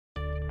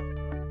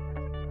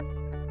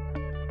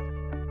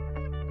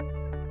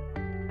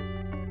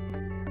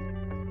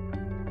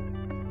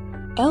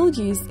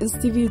LG's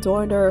InstaView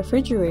door and door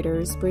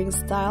refrigerators bring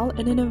style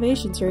and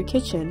innovation to your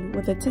kitchen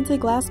with a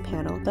tinted glass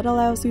panel that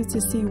allows you to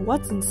see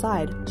what's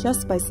inside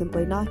just by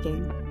simply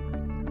knocking.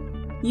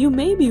 You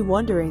may be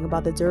wondering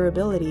about the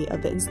durability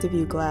of the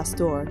InstaView glass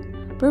door,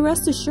 but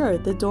rest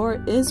assured the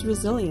door is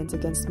resilient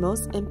against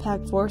most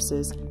impact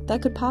forces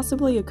that could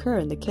possibly occur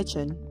in the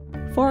kitchen.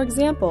 For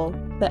example,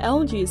 the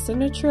LG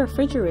signature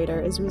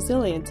refrigerator is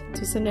resilient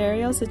to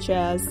scenarios such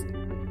as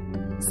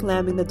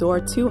slamming the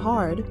door too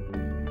hard,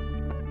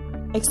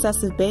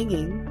 excessive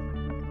banging,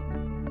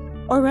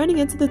 or running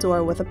into the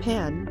door with a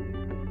pan.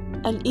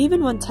 And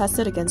even when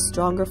tested against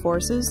stronger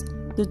forces,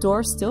 the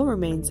door still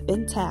remains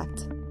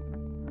intact.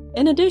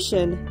 In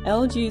addition,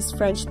 LG's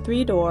French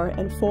 3-door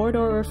and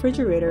 4-door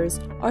refrigerators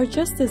are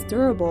just as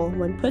durable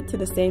when put to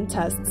the same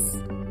tests.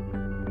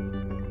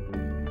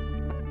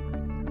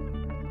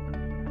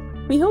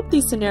 We hope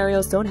these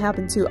scenarios don't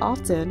happen too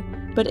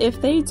often, but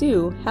if they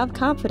do, have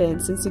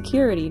confidence and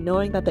security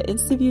knowing that the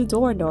InstaView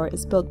door and door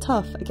is built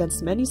tough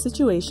against many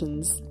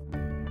situations.